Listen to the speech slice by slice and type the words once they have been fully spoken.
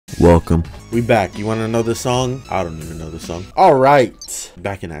Welcome. We back. You want to know the song? I don't even know the song. All right,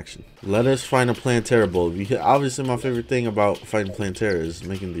 back in action. Let us find a Plantera build. Obviously, my favorite thing about fighting Plantera is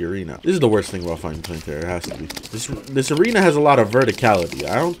making the arena. This is the worst thing about fighting Plantera. It has to be. This arena has a lot of verticality.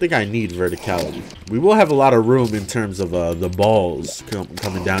 I don't think I need verticality. We will have a lot of room in terms of the balls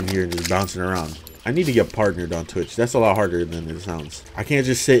coming down here and just bouncing around. I need to get partnered on Twitch. That's a lot harder than it sounds. I can't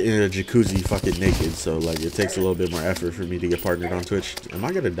just sit in a jacuzzi fucking naked, so like it takes a little bit more effort for me to get partnered on Twitch. Am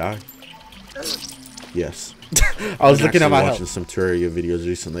I gonna die? Yes. I was looking at watching some Terraria videos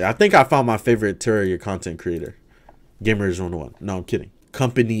recently. I think I found my favorite Terraria content creator. Gamers 101. No, I'm kidding.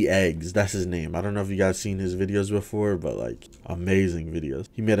 Company Eggs. That's his name. I don't know if you guys seen his videos before, but like amazing videos.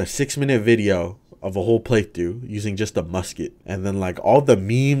 He made a 6-minute video of a whole playthrough using just a musket, and then like all the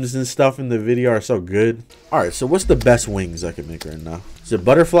memes and stuff in the video are so good. All right, so what's the best wings I can make right now? Is it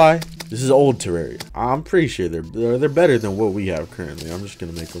butterfly? This is old Terraria. I'm pretty sure they're better than what we have currently. I'm just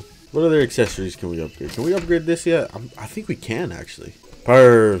gonna make them. What other accessories can we upgrade? Can we upgrade this yet? I think we can actually.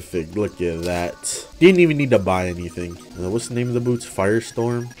 Perfect. Look at that. Didn't even need to buy anything. What's the name of the boots?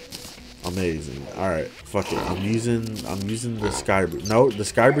 Firestorm. Amazing. All right, fuck it. I'm using the Skybridge. No, the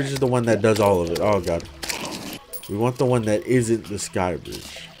Skybridge is the one that does all of it. Oh god, we want the one that isn't the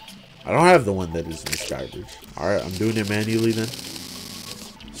Skybridge. I don't have the one that isn't the Skybridge. All right, I'm doing it manually then.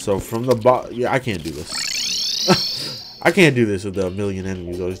 So from the bot, yeah, I can't do this. I can't do this with a million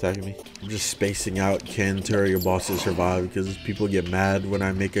enemies always attacking me. I'm just spacing out. Can Terraria bosses survive? Because people get mad when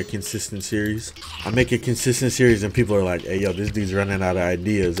I make a consistent series. I make a consistent series and people are like, hey, yo, this dude's running out of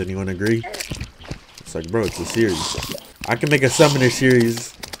ideas. Anyone agree? It's like, bro, it's a series. I can make a summoner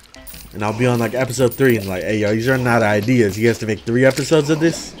series and I'll be on like episode 3 and like, hey, yo, he's running out of ideas. He has to make 3 episodes of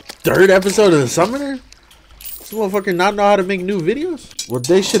this? 3rd episode of the summoner? This motherfucker not know how to make new videos? What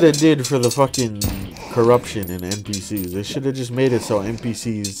they should have did for the fucking corruption in NPCs, they should have just made it so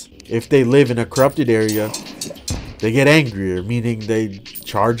NPCs, if they live in a corrupted area, they get angrier, meaning they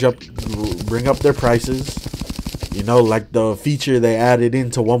charge up, bring up their prices, you know, like the feature they added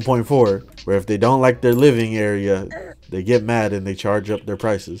into 1.4, where if they don't like their living area, they get mad and they charge up their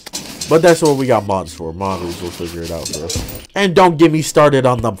prices. But that's what we got mods for. Modders will figure it out for us. And don't get me started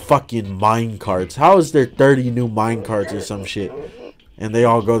on the fucking mine carts. How is there 30 new mine carts or some shit and they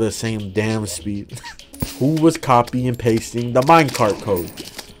all go the same damn speed? Who was copy and pasting the minecart code?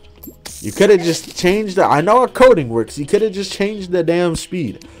 You could have just changed the... I know how coding works. You could have just changed the damn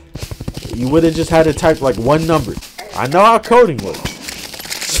speed. You would have just had to type like one number. I know how coding works.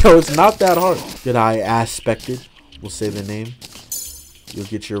 So it's not that hard. Good eye aspected. We'll say the name. You'll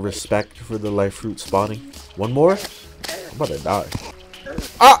get your respect for the life fruit spotting. One more? I'm about to die.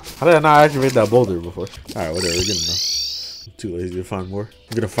 Ah! How did I not activate that boulder before? Alright, whatever. We're good enough. Too lazy to find more.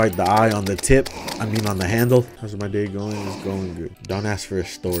 I'm gonna fight the eye on the tip. I mean on the handle. How's my day going? It's going good. Don't ask for a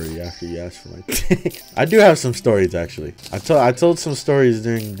story after you ask for my I do have some stories actually. I told some stories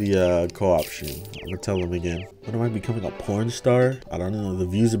during the co-op stream. I'm gonna tell them again. When am I becoming a porn star? I don't know. The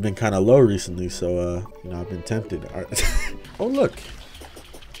views have been kind of low recently, so you know, I've been tempted. Oh look.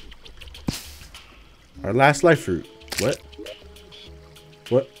 Our last life fruit. What?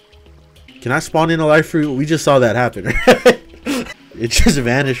 What? Can I spawn in a life fruit? We just saw that happen, right? It just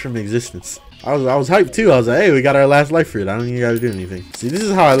vanished from existence. I was hyped too. I was like, hey, we got our last life fruit. I don't even gotta do anything. See, this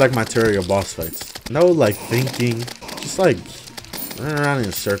is how I like my Terraria boss fights. No like thinking. Just like running around in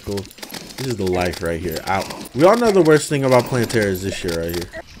a circle. This is the life right here. Out. We all know the worst thing about Plantera is this shit right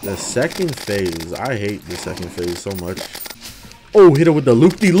here. The second phase. I hate the second phase so much. Oh, hit her with the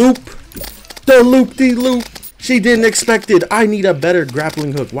loop-de-loop. The loop-de-loop. She didn't expect it. I need a better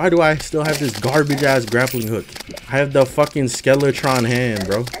grappling hook. Why do I still have this garbage ass grappling hook? I have the fucking Skeletron hand,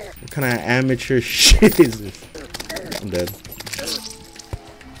 bro. What kind of amateur shit is this? I'm dead.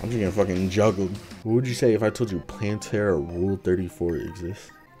 I'm just getting fucking juggled. What would you say if I told you Plantera Rule 34 exists?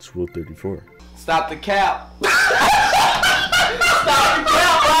 It's Rule 34. Stop the cap. Stop the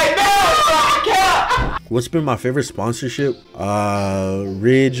cap right now. Stop the cap. What's been my favorite sponsorship?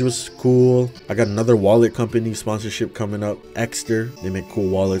 Ridge was cool. I got another wallet company sponsorship coming up. Exter, they make cool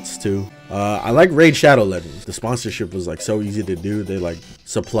wallets too. I like Raid Shadow Legends. The sponsorship was like so easy to do. They like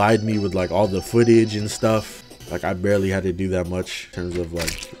supplied me with like all the footage and stuff. Like I barely had to do that much in terms of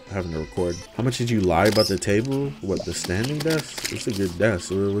like having to record. How much did you lie about the table? What, the standing desk? It's a good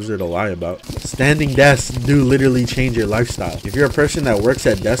desk. What was there to lie about? Standing desks do literally change your lifestyle. If you're a person that works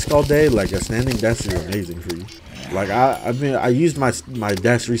at desk all day, like a standing desk is amazing for you. Like I used my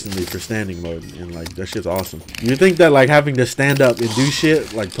desk recently for standing mode and like that shit's awesome. You think that like having to stand up and do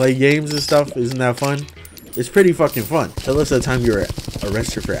shit, like play games and stuff, isn't that fun? It's pretty fucking fun. Tell us the time you were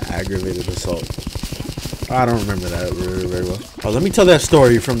arrested for aggravated assault. I don't remember that very well. Oh, let me tell that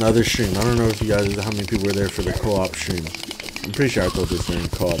story from the other stream. I don't know if you guys, how many people were there for the co-op stream. I'm pretty sure I told this during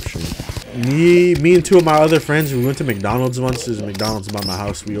co-op stream. Me and two of my other friends, we went to McDonald's once. There's a McDonald's by my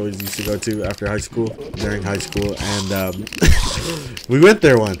house we always used to go to after high school, during high school. And we went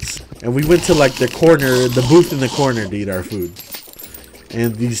there once. And we went to like the corner, the booth in the corner to eat our food.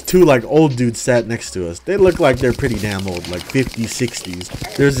 And these two like old dudes sat next to us. They look like they're pretty damn old, like 50s,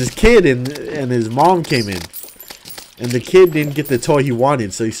 60s. There's this kid and his mom came in. And the kid didn't get the toy he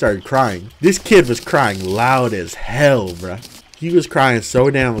wanted, so he started crying. This kid was crying loud as hell, bruh. He was crying so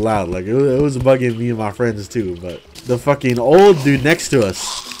damn loud. Like, it was bugging me and my friends too. But the fucking old dude next to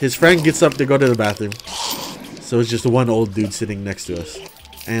us, his friend gets up to go to the bathroom. So it's just one old dude sitting next to us.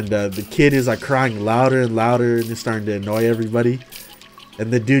 And the kid is like crying louder and louder, and it's starting to annoy everybody.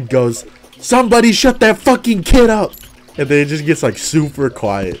 And the dude goes, "Somebody shut that fucking kid up!" And then it just gets like super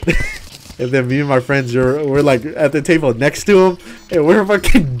quiet. And then me and my friends we're like at the table next to him, and we're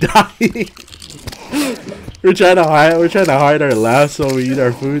fucking dying. We're trying to hide our laughs while we eat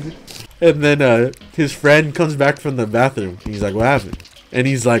our food. And then his friend comes back from the bathroom. He's like, "What happened?" And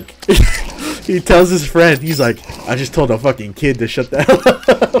he's like, he tells his friend, he's like, "I just told a fucking kid to shut the hell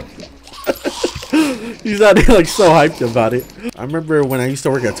up." He's not like so hyped about it. I remember when I used to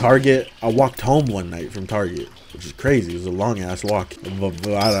work at Target, I walked home one night from Target, which is crazy. It was a long ass walk. But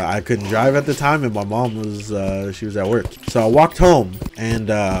I couldn't drive at the time, and my mom was she was at work. So I walked home, and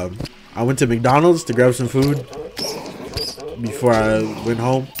I went to McDonald's to grab some food before I went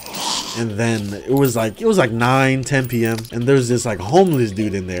home. And then it was like 9-10 p.m. and there was this like homeless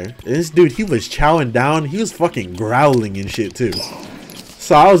dude in there. And this dude, he was chowing down. He was fucking growling and shit too.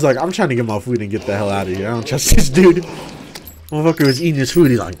 So I was like, I'm trying to get my food and get the hell out of here. I don't trust this dude. Motherfucker was eating his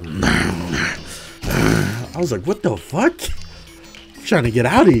food. He's like, I was like, what the fuck? I'm trying to get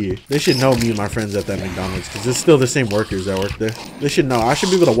out of here. They should know me and my friends at that McDonald's, because it's still the same workers that work there. They should know. I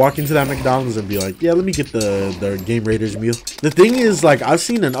should be able to walk into that McDonald's and be like, yeah, let me get the Game Raiders meal. The thing is, like, I've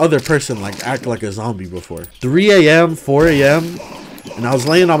seen another person like act like a zombie before. 3 a.m., 4 a.m. and I was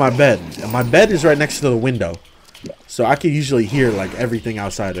laying on my bed, and my bed is right next to the window. So I could usually hear like everything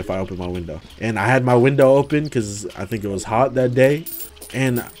outside if I open my window. And I had my window open because I think it was hot that day.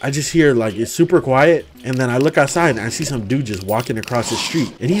 And I just hear like it's super quiet. And then I look outside and I see some dude just walking across the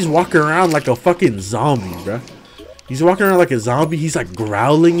street. And he's walking around like a fucking zombie, bruh. He's walking around like a zombie. He's like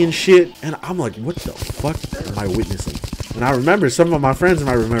growling and shit. And I'm like, what the fuck am I witnessing? And I remember some of my friends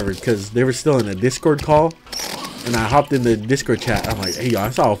might remember because they were still in a Discord call. And I hopped in the Discord chat. I'm like, hey, yo, I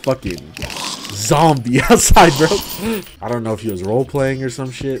saw a fucking zombie outside, bro. I don't know if he was role playing or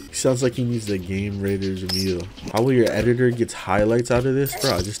some shit. He sounds like he needs the Game Raiders meal. How will your editor gets highlights out of this?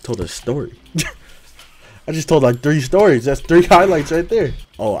 Bro, I just told a story. I just told like 3 stories. That's 3 highlights right there.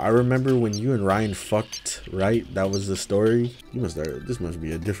 Oh, I remember when you and Ryan fucked, right? That was the story. This must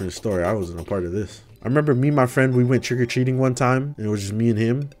be a different story. I wasn't a part of this. I remember me and my friend, we went trick-or-treating one time, and it was just me and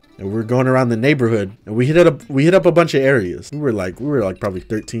him. And we were going around the neighborhood, and we hit up a bunch of areas. We were like probably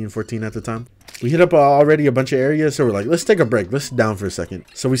 13, 14 at the time. We hit up already a bunch of areas, so we're like, let's take a break. Let's sit down for a second.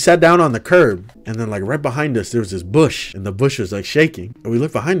 So we sat down on the curb, and then like right behind us, there was this bush, and the bush was like shaking. And we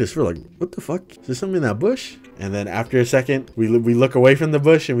looked behind us, we're like, what the fuck? Is there something in that bush? And then after a second, we look away from the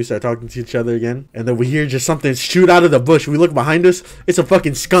bush, and we start talking to each other again. And then we hear just something shoot out of the bush. We look behind us, it's a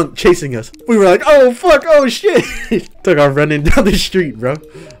fucking skunk chasing us. We were like, oh fuck, oh shit. Took off running down the street, bro.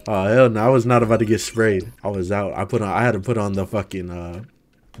 Oh hell no, I was not about to get sprayed. I was out. I had to put on the fucking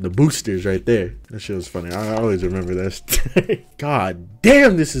the boosters right there. That shit was funny. I always remember that. God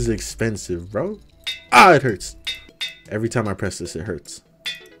damn, this is expensive, bro. Ah, it hurts. Every time I press this, it hurts.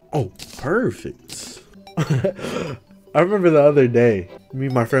 Oh, perfect. I remember the other day, me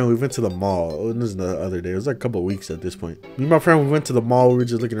and my friend, we went to the mall. It was the other day. It was like a couple of weeks at this point. Me and my friend, we went to the mall. We were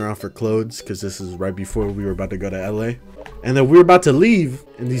just looking around for clothes because this is right before we were about to go to LA. And then we were about to leave,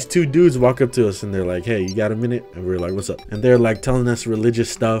 and these 2 dudes walk up to us, and they're like, hey, you got a minute? And we were like, what's up? And they're like telling us religious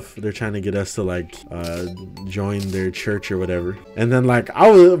stuff. They're trying to get us to like join their church or whatever. And then like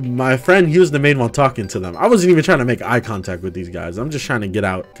my friend, he was the main one talking to them. I wasn't even trying to make eye contact with these guys. I'm just trying to get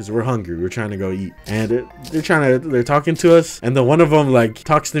out because we're hungry. We're trying to go eat. And they're talking to us, and then one of them like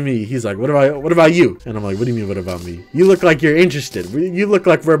talks to me. He's like, what about you? And I'm like, what do you mean, what about me? You look like you're interested. You look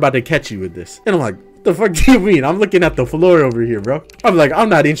like we're about to catch you with this. And I'm like, the fuck do you mean? I'm looking at the floor over here, bro. I'm like, I'm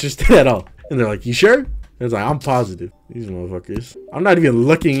not interested at all. And they're like, you sure? It's like, I'm positive. These motherfuckers. I'm not even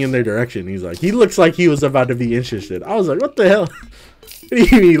looking in their direction. He's like, he looks like he was about to be interested. I was like, what the hell? What do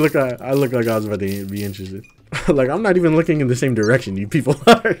you mean I look like I was about to be interested? Like, I'm not even looking in the same direction you people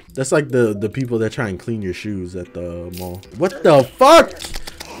are. That's like the people that try and clean your shoes at the mall. What the fuck?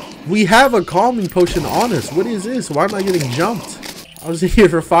 We have a calming potion on us. What is this? Why am I getting jumped? I was in here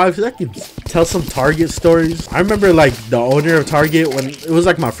for 5 seconds. Tell some Target stories. I remember like the owner of Target, when it was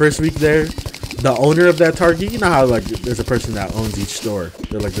like my first week there, the owner of that Target, you know how like there's a person that owns each store.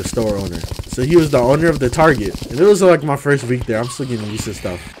 They're like the store owner. So he was the owner of the Target. And it was like my first week there. I'm still getting used to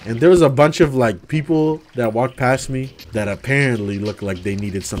stuff. And there was a bunch of like people that walked past me that apparently looked like they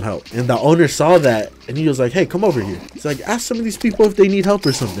needed some help. And the owner saw that and he was like, hey, come over here. He's like, ask some of these people if they need help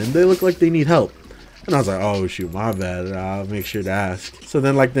or something. They look like they need help. And I was like, oh shoot, my bad. I'll make sure to ask. So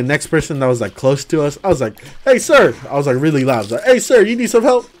then like the next person that was like close to us, I was like, hey sir. I was like really loud. I was like, hey sir, you need some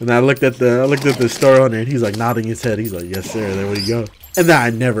help? And I looked at the store owner and he's like nodding his head. He's like, yes sir, there we go. And then I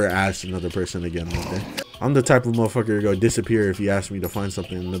never asked another person again that day. I'm the type of motherfucker to go disappear if you ask me to find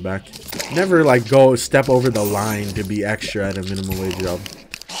something in the back. Never like go step over the line to be extra at a minimum wage job.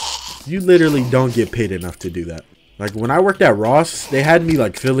 You literally don't get paid enough to do that. Like when I worked at Ross, they had me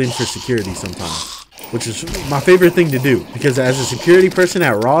like fill in for security sometimes, which is my favorite thing to do, because as a security person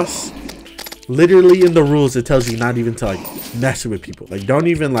at Ross, literally in the rules it tells you not even to like mess with people. Like don't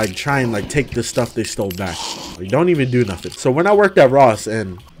even like try and like take the stuff they stole back. Like don't even do nothing. So when I worked at Ross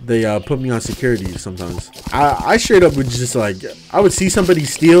and they put me on security sometimes, I straight up would just like, I would see somebody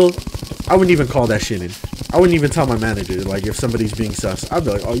steal, I wouldn't even call that shit in. I wouldn't even tell my manager, like if somebody's being sus. I'd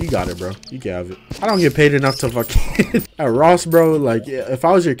be like, oh, you got it, bro, you can have it. I don't get paid enough to fucking at Ross, bro. Like if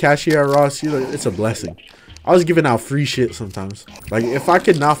I was your cashier at Ross, it's a blessing. I was giving out free shit sometimes. Like if I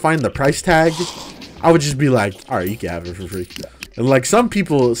could not find the price tag, I would just be like, all right, you can have it for free. And like some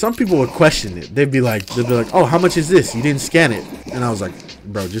people would question it. They'd be like, oh, how much is this? You didn't scan it. And I was like,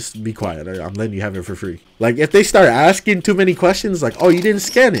 bro, just be quiet. I'm letting you have it for free. Like if they start asking too many questions, like, oh, you didn't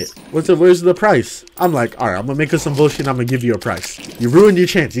scan it, where's the price? I'm like, all right, I'm gonna make up some bullshit. I'm gonna give you a price. You ruined your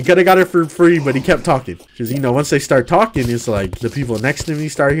chance. You could have got it for free, but he kept talking. Because you know, once they start talking, it's like the people next to me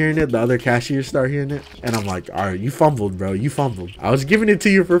start hearing it, the other cashiers start hearing it, and I'm like, all right, you fumbled, bro, you fumbled. I was giving it to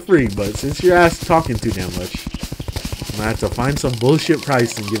you for free, but since your ass talking too damn much, I'm gonna have to find some bullshit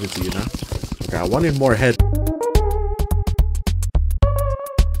price and give it to you now. Okay, I wanted more headroom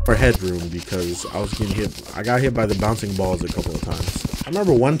because I was getting hit. I got hit by the bouncing balls a couple of times. I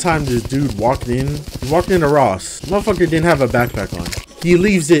remember one time this dude walked into Ross. Motherfucker didn't have a backpack on. He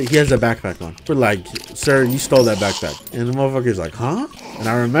leaves it, he has a backpack on. We're like, sir, you stole that backpack. And the motherfucker's like, huh? And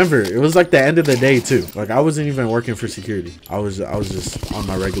I remember it was like the end of the day too. Like I wasn't even working for security. I was just on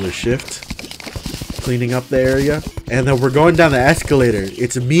my regular shift, cleaning up the area. And then we're going down the escalator.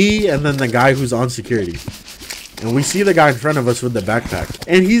 It's me and then the guy who's on security. And we see the guy in front of us with the backpack.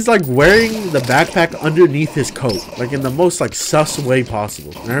 And he's like wearing the backpack underneath his coat. Like in the most like sus way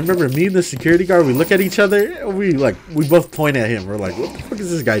possible. And I remember me and the security guard, we look at each other. And we both point at him. We're like, what the fuck is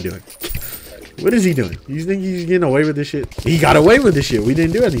this guy doing? What is he doing? You think he's getting away with this shit? He got away with this shit. We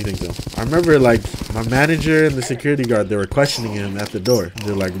didn't do anything to him. I remember like my manager and the security guard, they were questioning him at the door.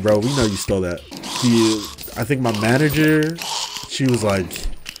 They're like, bro, we know you stole that. I think my manager, she was like,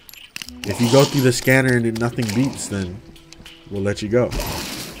 if you go through the scanner and nothing beeps, then we'll let you go.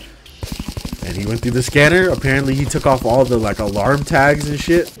 And he went through the scanner. Apparently he took off all the like alarm tags and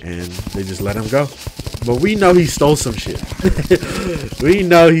shit, and they just let him go. But we know he stole some shit. We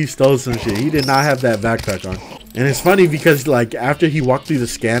know he stole some shit. He did not have that backpack on. And it's funny because like after he walked through the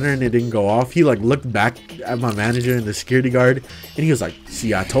scanner and it didn't go off, he like looked back at my manager and the security guard and he was like,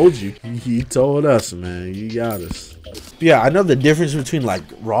 see, I told you. He told us, man. You got us. But yeah, I know the difference between like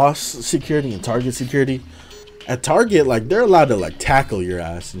Ross security and Target security. At Target, like they're allowed to like tackle your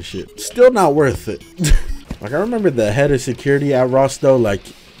ass and shit. Still not worth it. Like I remember the head of security at Ross though, like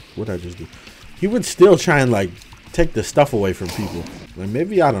what'd I just do? He would still try and like take the stuff away from people. Like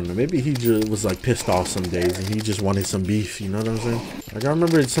maybe, I don't know, maybe he just was like pissed off some days and he just wanted some beef, you know what I'm saying? Like I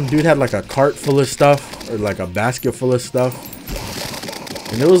remember some dude had like a cart full of stuff or like a basket full of stuff.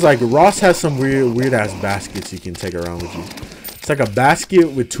 And it was like Ross has some weird ass baskets you can take around with you. It's like a basket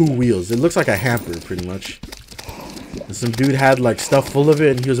with 2 wheels. It looks like a hamper pretty much. And some dude had like stuff full of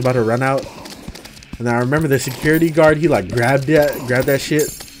it and he was about to run out. And I remember the security guard, he like grabbed that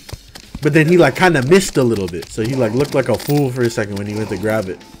shit. But then he like kind of missed a little bit. So he like looked like a fool for a second when he went to grab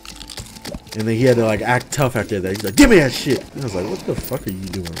it. And then he had to like act tough after that. He's like, give me that shit. And I was like, what the fuck are you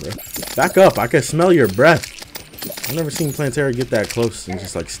doing, bro? Back up. I can smell your breath. I've never seen Plantera get that close and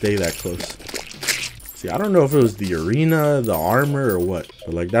just like stay that close. See, I don't know if it was the arena, the armor, or what.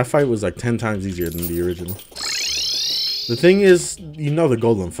 But like that fight was like 10 times easier than the original. The thing is, you know the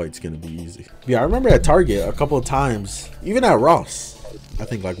Golem fight's gonna be easy. Yeah, I remember at Target a couple of times, even at Ross. I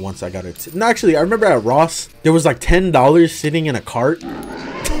think like once I got it. No, actually, I remember at Ross, there was like $10 sitting in a cart.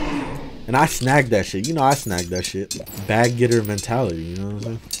 And And I snagged that shit. You know I snagged that shit. Bag getter mentality, you know what I'm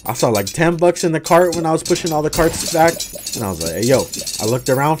saying? I saw like 10 bucks in the cart when I was pushing all the carts back. And I was like, hey, yo. I looked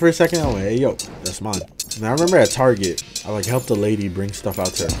around for a second. I went, hey, yo, that's mine. And I remember at Target, I like helped a lady bring stuff out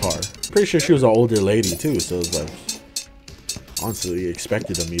to her car. Pretty sure she was an older lady too. So it was like, honestly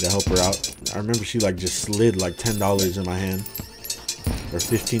expected of me to help her out. I remember she like just slid like $10 in my hand. Or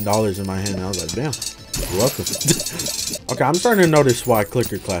 $15 in my hand. And I was like, damn. You're welcome. Okay, I'm starting to notice why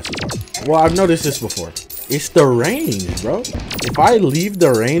clicker classes are. Well, I've noticed this before. It's the range, bro. If I leave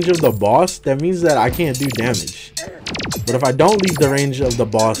the range of the boss, that means that I can't do damage. But if I don't leave the range of the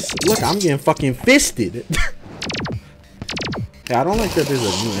boss, look, I'm getting fucking fisted. Hey, I don't like that there's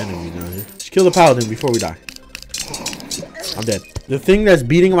a new enemy down here. Just kill the paladin before we die. I'm dead. The thing that's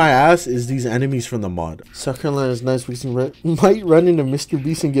beating my ass is these enemies from the mod. South Carolina is nice because you might run into Mr.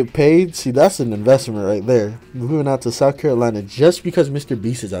 Beast and get paid. See, that's an investment right there. Moving out to South Carolina just because Mr.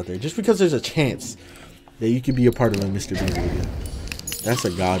 Beast is out there. Just because there's a chance that you could be a part of a Mr. Beast video. That's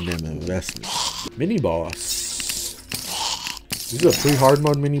a goddamn investment. Mini boss. This is a free hard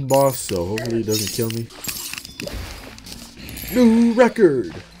mode mini boss, so hopefully it doesn't kill me. New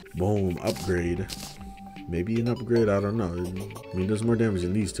record. Boom, upgrade. Maybe an upgrade, I don't know. I mean, does more damage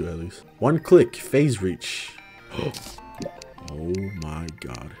than these two at least. One click, phase reach. Oh my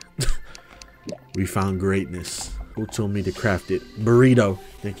god. We found greatness. Who told me to craft it? Burrito.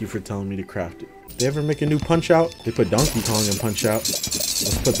 Thank you for telling me to craft it. They ever make a new Punch Out? They put Donkey Kong in Punch Out.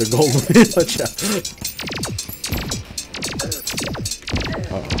 Let's put the Golem in Punch Out.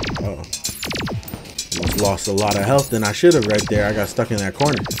 Almost lost a lot of health than I should have right there. I got stuck in that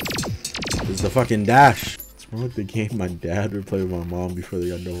corner. This is the fucking dash. It's more like the game my dad would play with my mom before they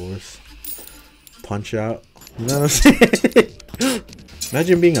got divorced. Punch Out. You know what I'm saying?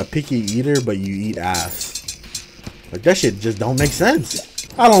 Imagine being a picky eater, but you eat ass. Like, that shit just don't make sense.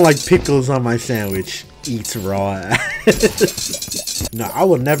 I don't like pickles on my sandwich. Eats raw ass. No, I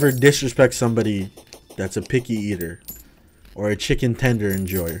will never disrespect somebody that's a picky eater or a chicken tender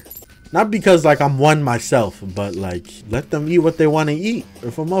enjoyer. Not because like I'm one myself, but like let them eat what they want to eat.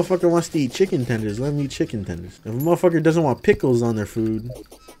 If a motherfucker wants to eat chicken tenders, let them eat chicken tenders. If a motherfucker doesn't want pickles on their food,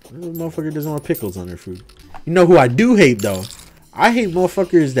 if a motherfucker doesn't want pickles on their food. You know who I do hate though? I hate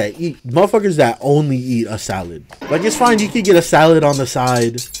motherfuckers that only eat a salad. Like, it's fine, you could get a salad on the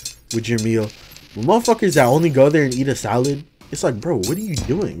side with your meal. But motherfuckers that only go there and eat a salad, it's like, bro, what are you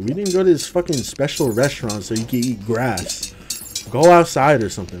doing? We didn't go to this fucking special restaurant so you can eat grass. Go outside or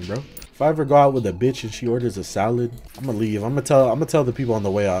something, bro. If I ever go out with a bitch and she orders a salad, I'm gonna leave. I'm gonna tell the people on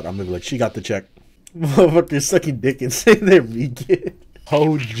the way out. I'm gonna be like, she got the check. Motherfuckers sucking dick and saying they're vegan.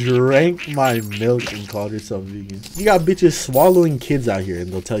 Ho drank my milk and called herself vegan. You got bitches swallowing kids out here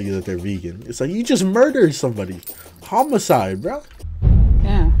and they'll tell you that they're vegan. It's like, you just murdered somebody. Homicide, bro.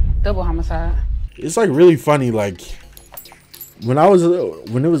 Yeah, double homicide. It's like really funny, like when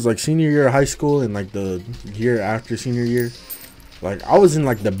it was like senior year of high school and like the year after senior year, like I was in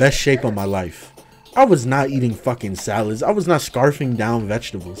like the best shape of my life. I was not eating fucking salads. I was not scarfing down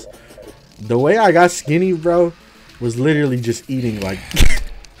vegetables. The way I got skinny, bro, was literally just eating like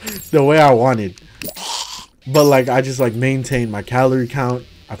the way I wanted. But like I just like maintained my calorie count.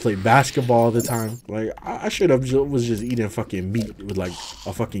 I played basketball all the time. Like I should have was just eating fucking meat with like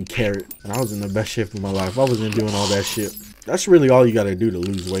a fucking carrot. And I was in the best shape of my life. I wasn't doing all that shit. That's really all you gotta do to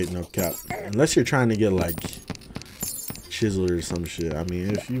lose weight, no cap. Unless you're trying to get like chiseled or some shit. I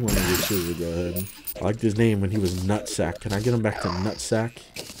mean, if you want to get chiseled, go ahead. I like this name when he was Nutsack. Can I get him back to Nutsack?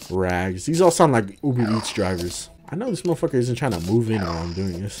 Rags. These all sound like Uber Eats drivers. I know this motherfucker isn't trying to move in while I'm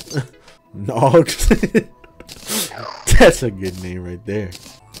doing this. Nogs. That's a good name right there.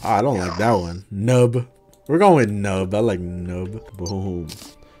 Oh, I don't like that one. Nub. We're going with Nub. I like Nub. Boom.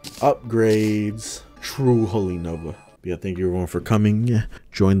 Upgrades. True Holy Nova. Yeah, thank you everyone for coming.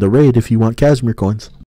 Join the raid if you want Casimir coins.